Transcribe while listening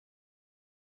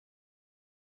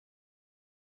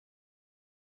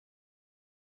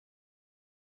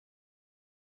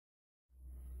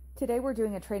Today we're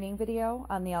doing a training video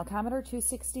on the ELCOMETER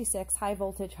 266 high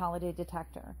voltage holiday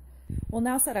detector. We'll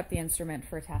now set up the instrument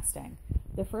for testing.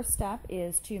 The first step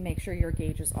is to make sure your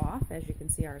gauge is off. As you can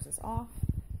see, ours is off.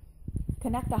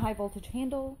 Connect the high voltage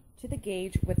handle to the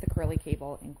gauge with the curly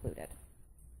cable included.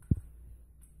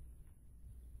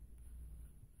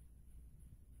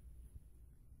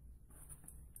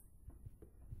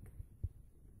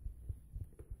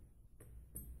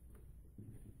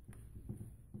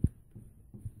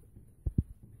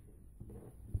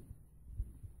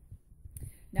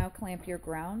 Now clamp your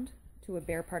ground to a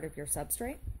bare part of your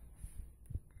substrate.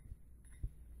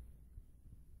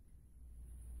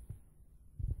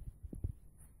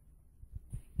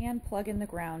 And plug in the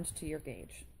ground to your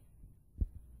gauge.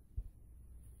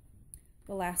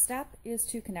 The last step is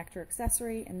to connect your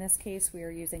accessory. In this case, we are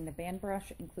using the band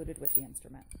brush included with the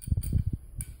instrument.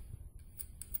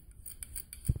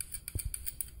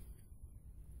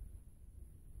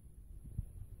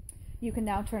 You can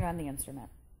now turn on the instrument.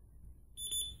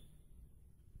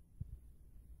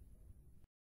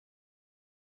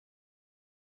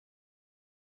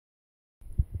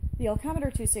 The ELCOMETER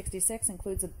 266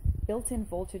 includes a built-in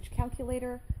voltage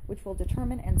calculator, which will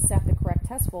determine and set the correct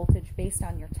test voltage based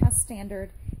on your test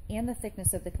standard and the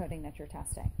thickness of the coating that you're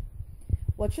testing.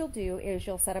 What you'll do is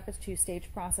you'll set up a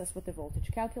two-stage process with the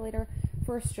voltage calculator.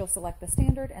 First, you'll select the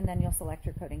standard, and then you'll select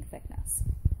your coating thickness.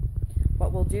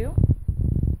 What we'll do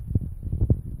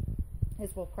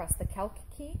is we'll press the calc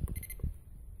key.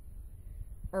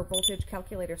 Our voltage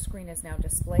calculator screen is now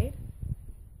displayed.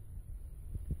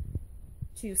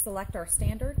 To select our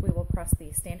standard, we will press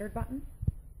the standard button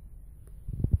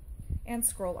and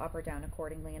scroll up or down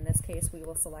accordingly. In this case, we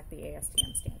will select the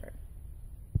ASTM standard.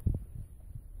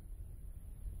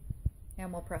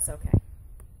 And we'll press OK.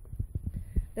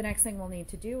 The next thing we'll need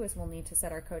to do is we'll need to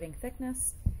set our coating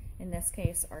thickness. In this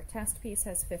case, our test piece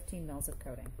has 15 mils of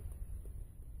coating.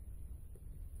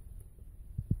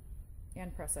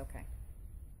 And press OK.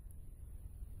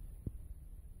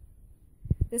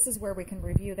 This is where we can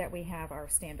review that we have our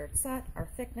standard set, our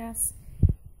thickness,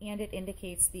 and it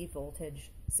indicates the voltage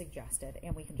suggested,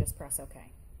 and we can just press OK.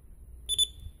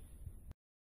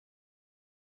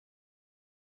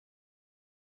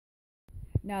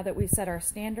 Now that we've set our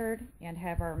standard and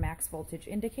have our max voltage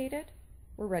indicated,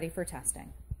 we're ready for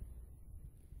testing.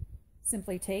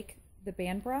 Simply take the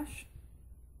band brush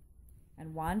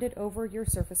and wand it over your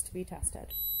surface to be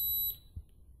tested.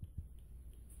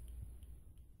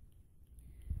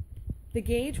 The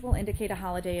gauge will indicate a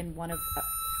holiday in one of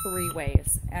three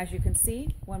ways. As you can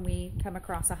see, when we come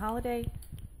across a holiday,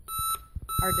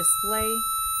 our display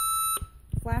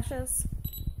flashes.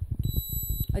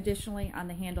 Additionally, on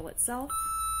the handle itself,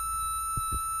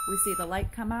 we see the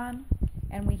light come on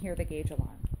and we hear the gauge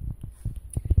alarm.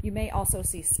 You may also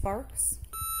see sparks,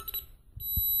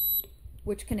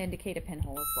 which can indicate a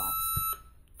pinhole as well.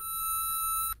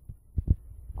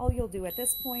 All you'll do at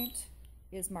this point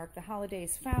is mark the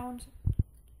holidays found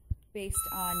based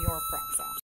on your process.